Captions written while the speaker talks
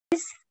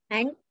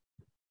and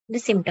the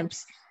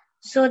symptoms.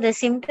 So the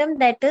symptom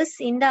that is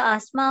in the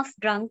asthma of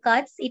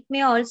drunkards, it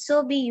may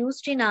also be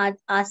used in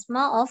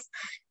asthma of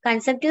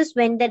consumptives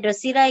when the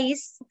drosera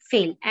is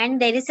failed and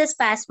there is a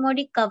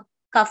spasmodic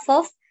cough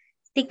of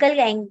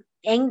tickle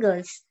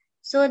angles.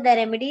 So the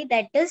remedy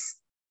that is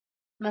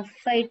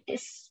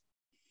mephitis.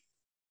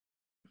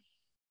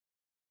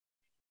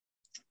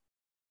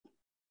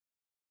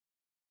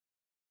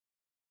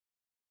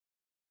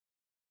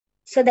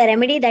 So the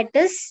remedy that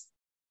is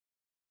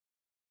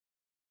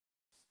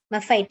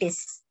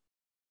mephitis.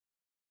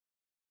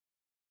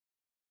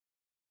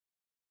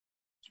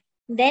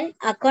 Then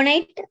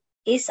aconite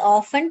is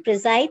often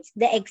presides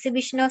the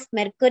exhibition of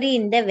mercury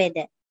in the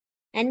weather.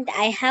 And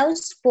I have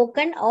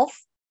spoken of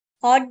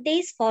hot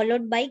days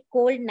followed by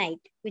cold night,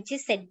 which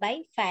is said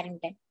by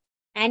Farrington.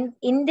 And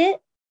in the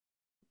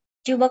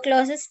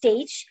tuberculosis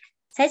stage,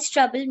 such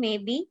trouble may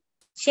be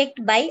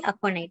checked by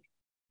aconite.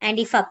 And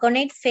if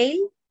aconite fail,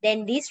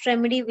 then this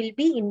remedy will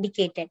be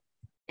indicated.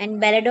 And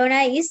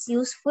belladonna is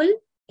useful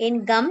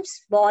in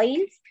gums,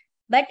 boils,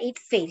 but it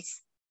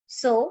fails.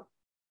 So,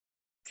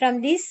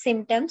 from these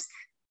symptoms,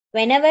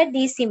 whenever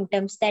these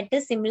symptoms that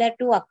is similar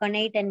to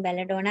aconite and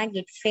belladonna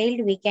get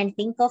failed, we can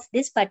think of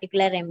this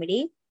particular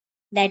remedy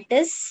that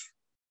is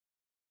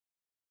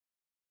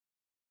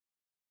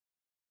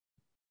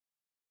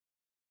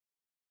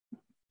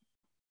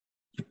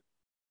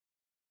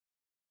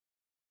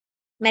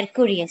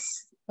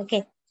mercurius.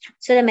 Okay.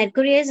 So the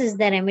mercurius is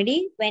the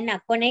remedy when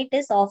aconite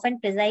is often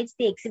presides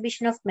the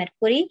exhibition of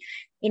mercury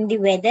in the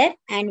weather,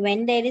 and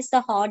when there is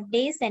a hot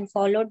days and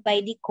followed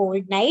by the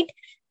cold night.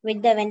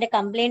 When the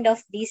complaint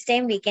of this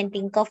time, we can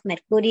think of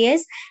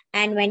mercurius,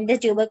 and when the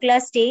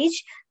tubercular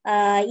stage,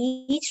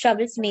 each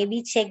troubles may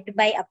be checked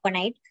by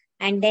aconite.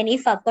 And then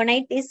if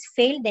aconite is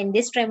failed, then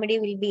this remedy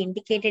will be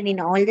indicated in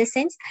all the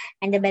sense,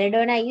 and the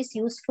belladonna is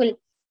useful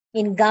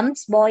in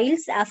gums,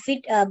 boils,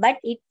 but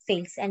it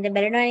fails. And the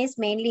belladonna is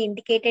mainly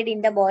indicated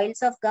in the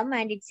boils of gum,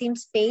 and it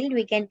seems failed,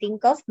 we can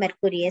think of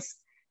mercurius.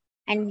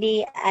 And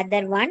the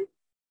other one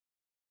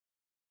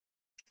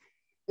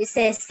is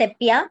a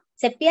sepia.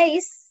 Sepia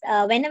is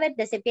whenever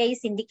the sepia is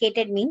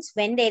indicated means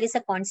when there is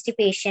a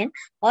constipation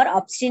or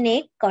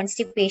obstinate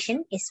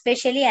constipation,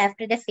 especially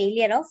after the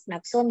failure of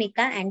naxomica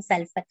and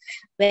sulfur.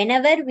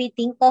 Whenever we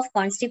think of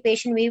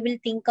constipation, we will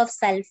think of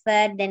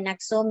sulfur, then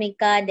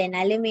naxomica, then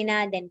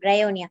alumina, then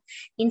bryonia.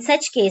 In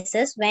such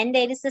cases, when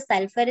there is a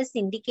sulfur is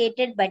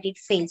indicated but it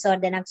fails, or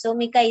the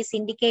naxomica is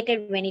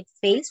indicated when it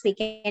fails, we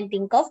can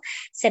think of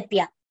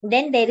sepia.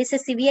 Then there is a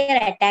severe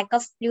attack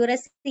of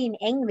pleurisy in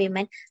young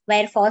women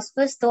where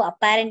phosphorus though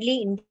apparently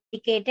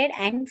indicated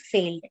and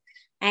failed.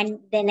 And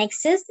the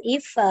next is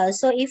if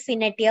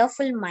in a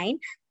tearful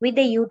mind with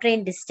a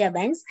uterine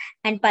disturbance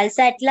and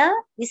pulsatilla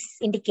is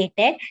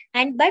indicated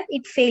and but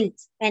it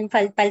fails and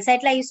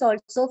pulsatilla is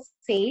also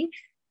failed,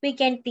 we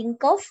can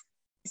think of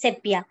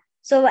sepia.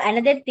 So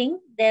another thing,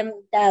 the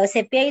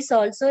sepia is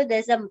also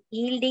there's a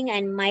yielding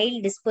and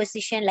mild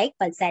disposition like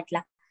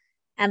pulsatilla.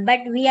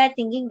 But we are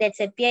thinking that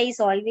sepia is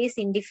always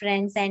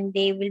indifference and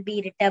they will be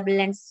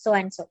irritable and so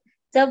and so.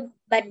 So,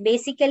 but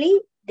basically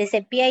the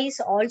sepia is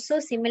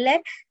also similar,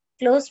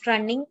 close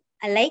running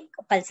like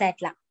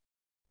pulsatilla.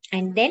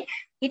 And then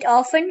it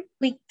often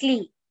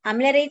quickly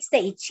ameliorates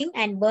the itching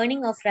and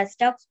burning of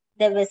rust of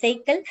the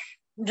vesicle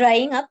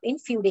drying up in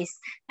few days.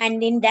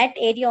 And in that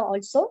area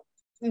also,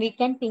 we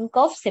can think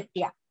of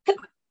sepia.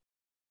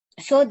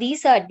 So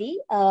these are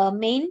the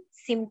main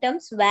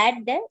symptoms where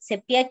the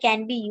sepia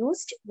can be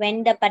used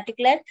when the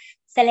particular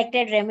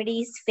selected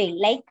remedies fail,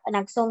 like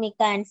naxomica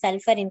and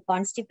sulfur in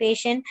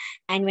constipation,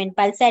 and when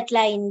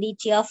pulsatilla in the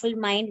cheerful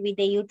mind with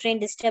the uterine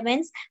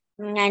disturbance,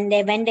 and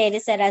when there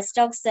is a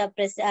rustox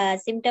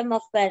symptom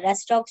of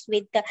rustox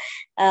with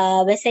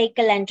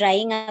vesicle and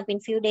drying up in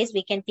few days,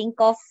 we can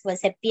think of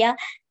sepia.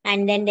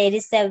 And then there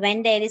is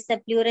when there is a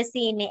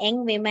pleurisy in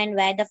young women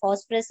where the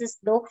phosphorus is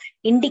though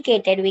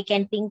indicated, we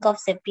can think of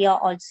sepia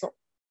also.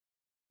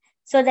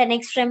 So the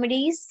next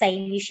remedy is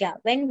silesia.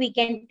 When we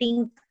can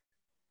think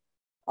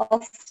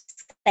of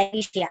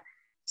silesia.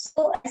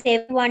 So as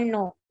everyone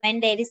know, when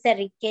there is a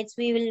rickets,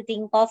 we will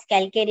think of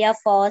calcarea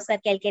phos or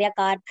calcarea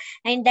carb.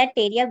 And in that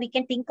area, we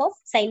can think of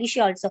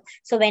silesia also.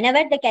 So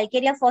whenever the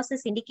calcarea phos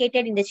is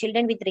indicated in the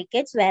children with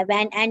rickets,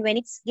 when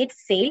it's get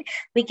failed,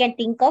 we can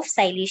think of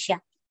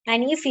silesia.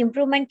 And if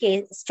improvement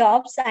case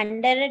stops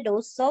under a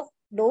dose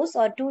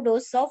or 2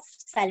 doses of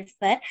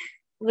sulfur,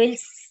 will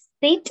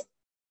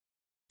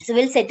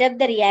set up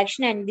the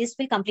reaction and this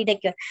will complete the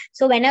cure.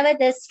 So whenever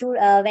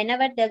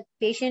the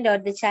patient or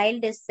the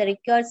child is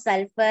required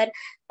sulfur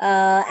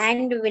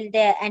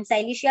and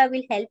silesia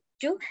will help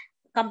to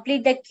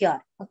complete the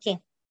cure. Okay.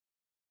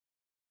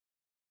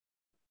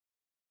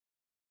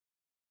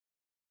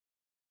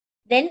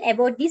 Then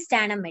about the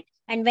stanamide,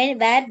 and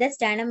where the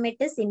stanamide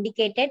is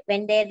indicated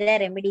when the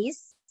remedy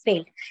is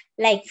failed.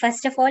 Like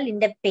first of all in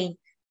the pain,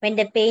 when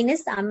the pain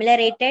is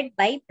ameliorated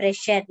by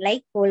pressure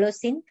like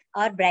colocin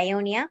or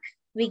bryonia,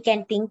 we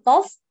can think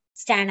of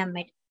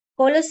stanamide.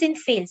 Colocin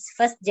fails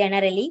first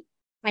generally,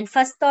 and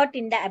first thought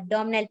in the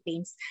abdominal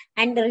pains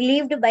and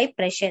relieved by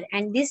pressure.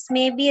 And this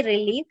may be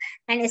relieved,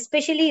 and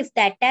especially if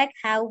the attack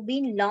have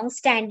been long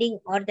standing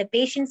or the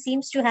patient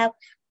seems to have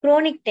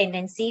chronic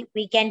tendency,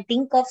 we can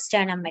think of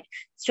sternomet.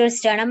 So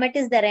sternomet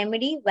is the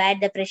remedy where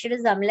the pressure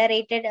is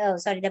ameliorated,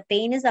 the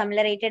pain is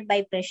ameliorated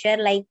by pressure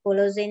like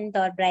colocin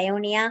or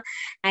bryonia.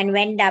 And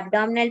when the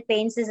abdominal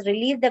pains is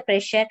relieved the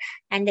pressure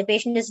and the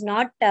patient is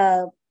not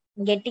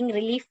getting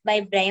relief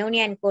by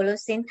bryonia and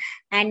colocin,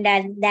 and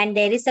then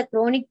there is a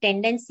chronic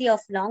tendency of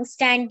long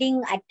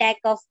standing attack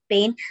of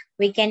pain,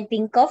 we can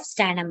think of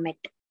sternomet.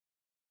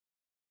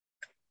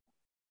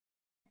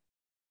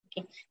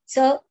 Okay,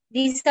 so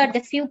these are the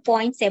few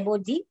points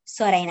about the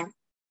psorinum.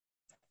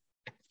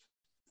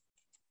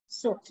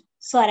 So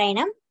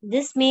psorinum,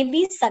 this may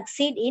be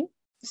succeed in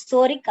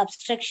psoric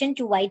obstruction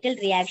to vital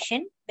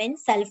reaction when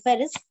sulfur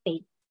is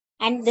failed.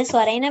 And the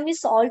psorinum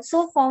is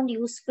also found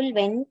useful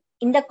when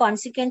in the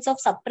consequence of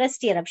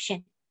suppressed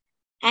eruption.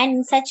 And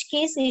in such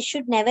case, it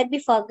should never be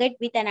forgot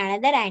with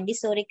another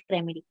antipsoric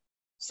remedy.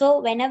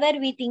 So whenever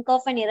we think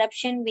of an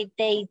eruption with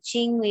the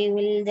itching,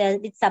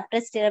 with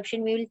suppressed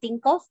eruption, we will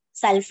think of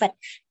sulfur.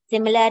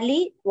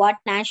 Similarly, what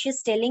Nash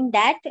is telling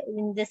that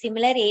in the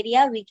similar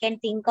area, we can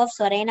think of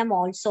psorinum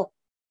also.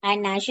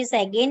 And Nash is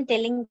again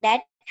telling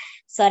that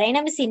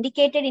psorinum is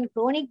indicated in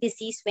chronic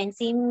disease when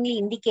seemingly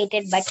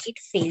indicated, but it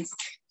fails.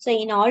 So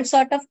in all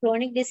sort of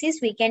chronic disease,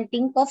 we can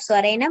think of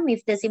psorinum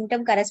if the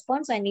symptom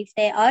corresponds and if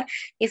there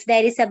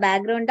is a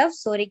background of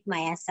psoric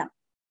miasm.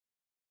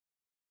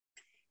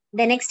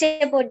 The next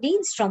about the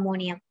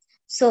stramonium.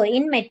 So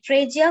in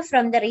metragia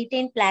from the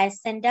retained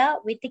placenta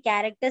with the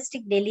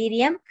characteristic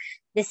delirium,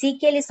 the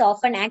CKL is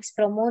often acts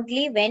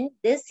promotingly when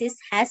this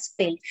has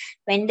failed.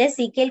 When the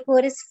CKL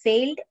core is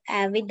failed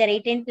with the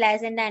retained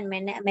placenta and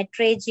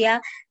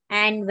metragia,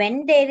 and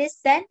when there is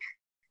a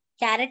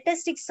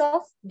characteristics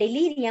of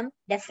delirium,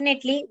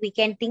 definitely we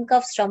can think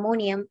of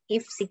stramonium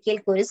if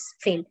CKL core is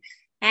failed.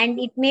 And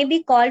it may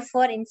be called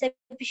for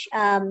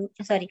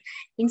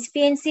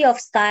insufficiency of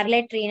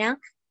scarlet rena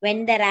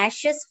when the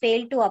rashes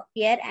fail to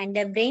appear and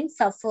the brain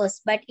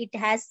suffers, but it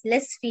has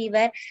less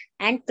fever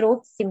and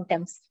throat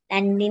symptoms.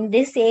 And in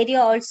this area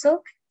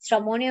also,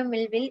 stramonium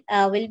will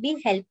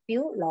be help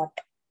you lot.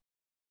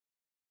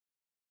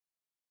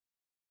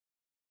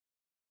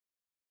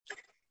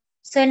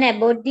 So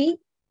about the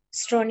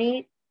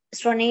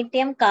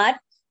strontium card,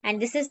 and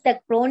this is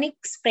the chronic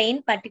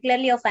sprain,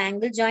 particularly of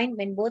angle joint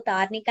when both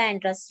arnica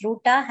and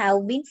ruta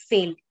have been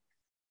failed.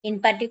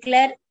 In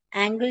particular,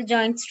 angle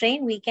joint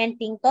strain, we can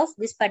think of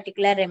this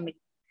particular remedy.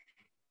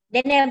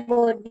 Then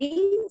about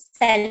the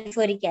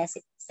sulfuric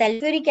acid.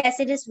 Sulfuric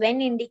acid is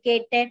when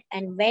indicated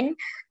and when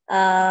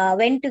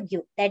to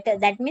give.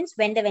 That means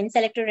when the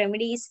selected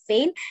remedy is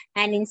failed,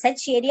 and in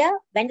such area,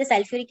 when the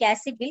sulfuric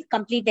acid will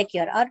complete the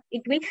cure or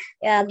it will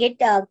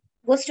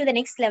goes to the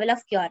next level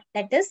of cure.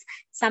 That is,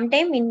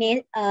 sometime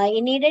needed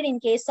in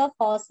case of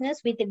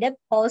hoarseness with the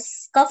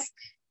hoarse cough.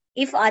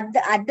 If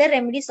other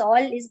remedies all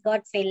is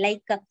got failed,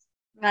 like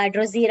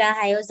Drosera,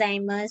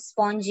 Hyoscyamus,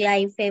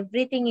 Spongia, if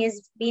everything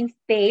is been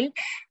failed,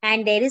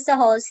 and there is a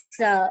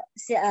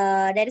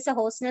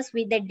hoarseness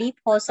with the deep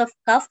hoarse of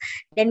cough,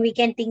 then we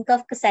can think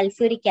of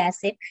sulfuric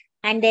acid.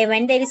 And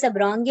when there is a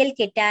bronchial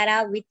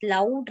catarrh with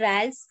loud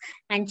rales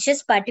and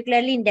chest,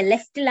 particularly in the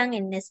left lung,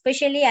 and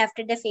especially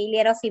after the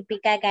failure of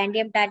ipecac,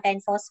 candium tart,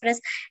 and phosphorus,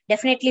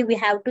 definitely we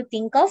have to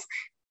think of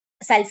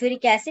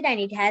sulfuric acid, and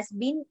it has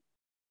been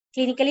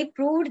clinically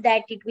proved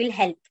that it will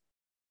help.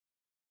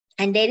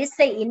 And there is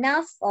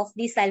enough of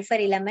the sulfur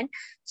element,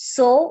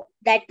 so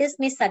that is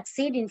may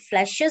succeed in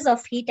flushes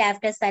of heat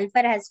after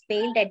sulfur has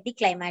failed at the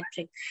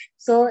climacteric.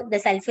 So the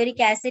sulfuric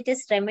acid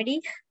is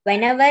remedy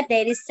whenever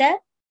there is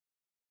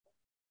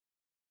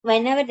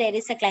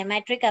a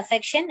climacteric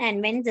affection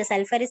and when the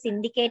sulfur is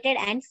indicated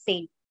and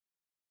failed.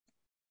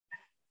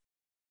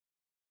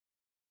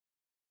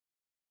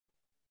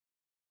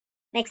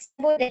 Next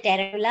about the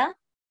tarantula.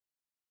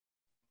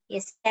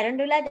 Yes,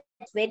 tarantula,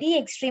 that's very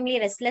extremely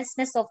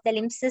restlessness of the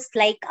lymph cyst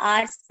like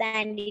ars,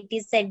 and it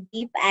is a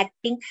deep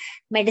acting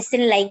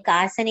medicine like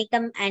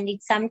arsenicum, and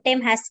it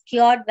sometimes has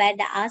cured where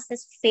the ars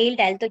has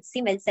failed, although it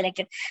seems well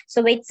selected.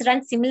 So it's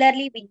run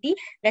similarly with the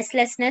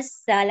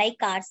restlessness like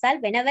arsal.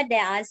 Whenever the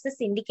ars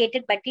is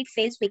indicated but it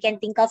fails, we can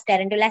think of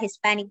tarantula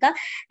hispanica,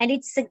 and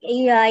it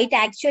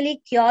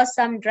actually cures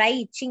some dry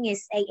itching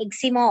is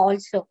eczema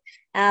also.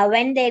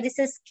 When there is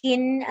a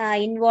skin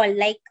involved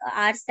like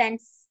ars and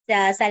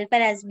sulfur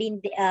has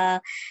been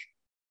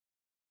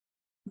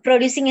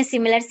producing a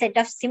similar set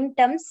of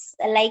symptoms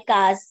like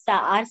ars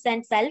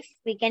and sulf,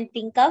 we can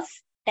think of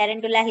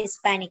tarantula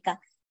hispanica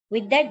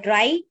with the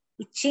dry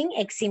itching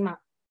eczema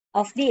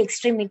of the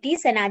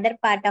extremities and other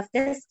part of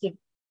the skin.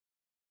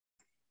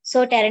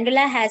 So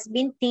tarantula has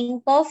been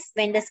think of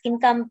when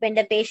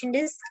the patient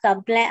is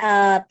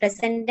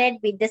presented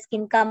with the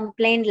skin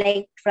complaint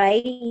like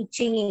dry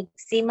itching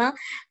eczema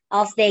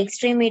of the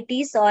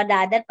extremities or the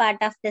other part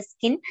of the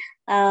skin.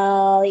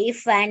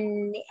 If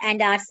and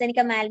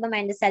arsenicum album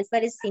and the sulfur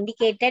is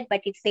indicated,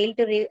 but it failed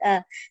to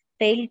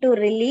fail to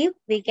relieve,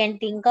 we can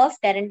think of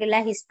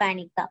Tarantula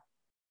hispanica.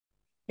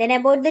 Then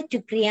about the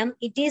Tucrium,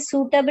 it is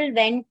suitable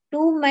when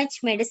too much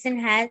medicine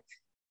has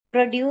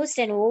produced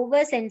an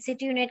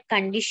oversensitive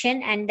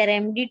condition and the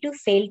remedy to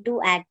fail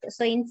to act.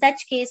 So in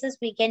such cases,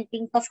 we can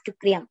think of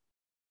Tucrium.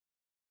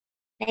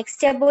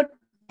 Next about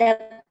the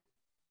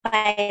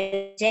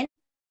pyrogen,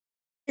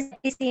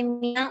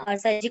 septicemia or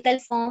surgical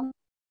form,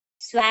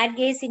 swag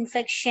gas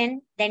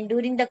infection, then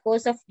during the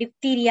course of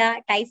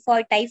diphtheria,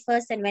 typhoid,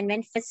 typhus, and when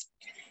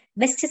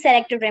best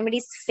selected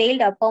remedies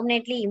failed or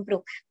permanently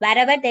improve.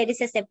 Wherever there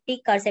is a septic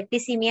or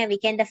septicemia,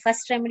 the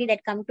first remedy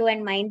that come to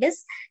our mind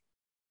is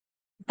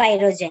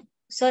pyrogen.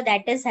 So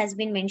that has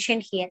been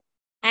mentioned here.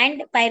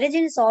 And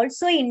pyrogen is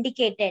also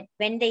indicated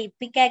when the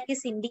ipecac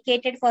is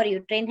indicated for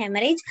uterine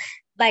hemorrhage,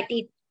 but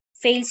it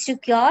fails to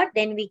cure,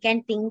 then we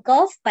can think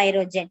of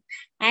pyrogen.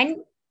 And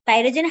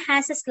pyrogen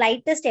has a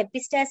slightest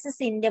epistasis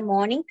in the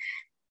morning,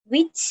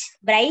 which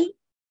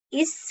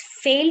is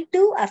failed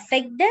to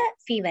affect the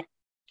fever.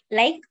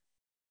 Like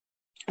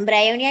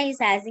bryonia is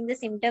having the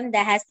symptom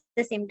that has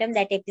the symptom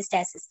that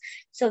epistasis.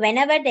 So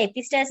whenever the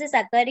epistasis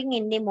occurring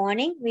in the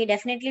morning, we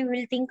definitely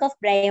will think of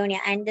bryonia.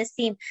 And the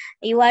same,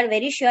 you are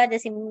very sure the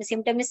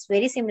symptom is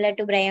very similar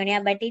to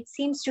bryonia, but it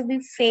seems to be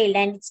failed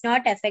and it's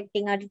not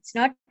affecting or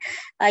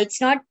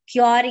it's not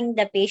curing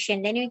the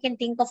patient. Then you can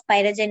think of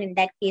pyrogen in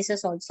that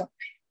cases also.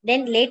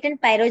 Then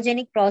latent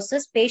pyrogenic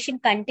process,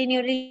 patient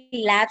continually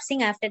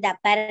lapsing after the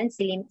apparent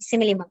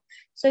simillimum.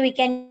 So we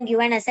can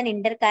given as an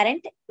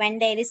intercurrent when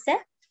there is a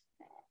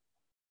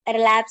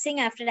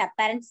relapsing after the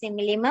apparent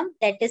simillimum,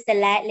 that is the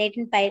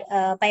latent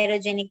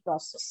pyrogenic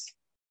process.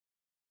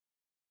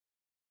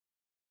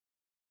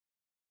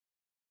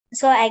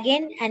 So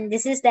again, and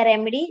this is the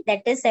remedy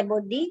that is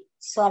about the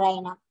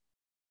Soraina.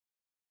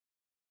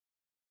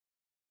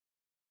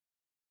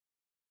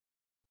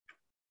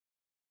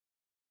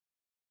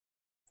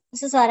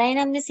 So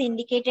Sorainum is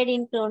indicated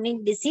in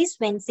chronic disease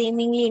when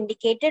seemingly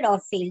indicated or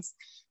fails,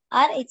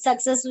 or it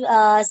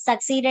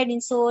succeeded in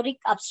soric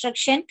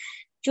obstruction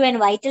to a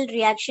vital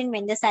reaction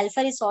when the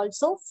sulfur is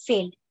also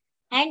failed.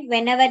 And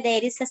whenever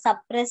there is a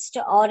suppressed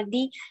or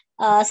the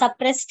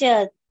suppressed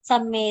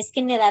some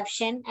skin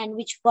eruption and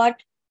which got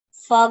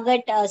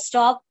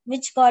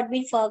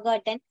been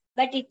forgotten,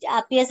 but it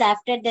appears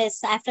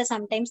after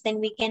sometimes, then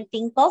we can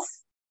think of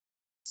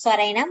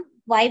Sorainum.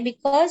 Why?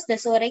 Because the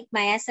soric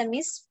miasm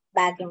is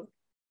background.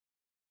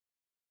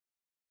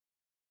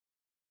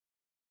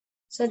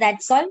 So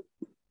that's all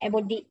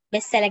about the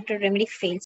best selected remedy fails.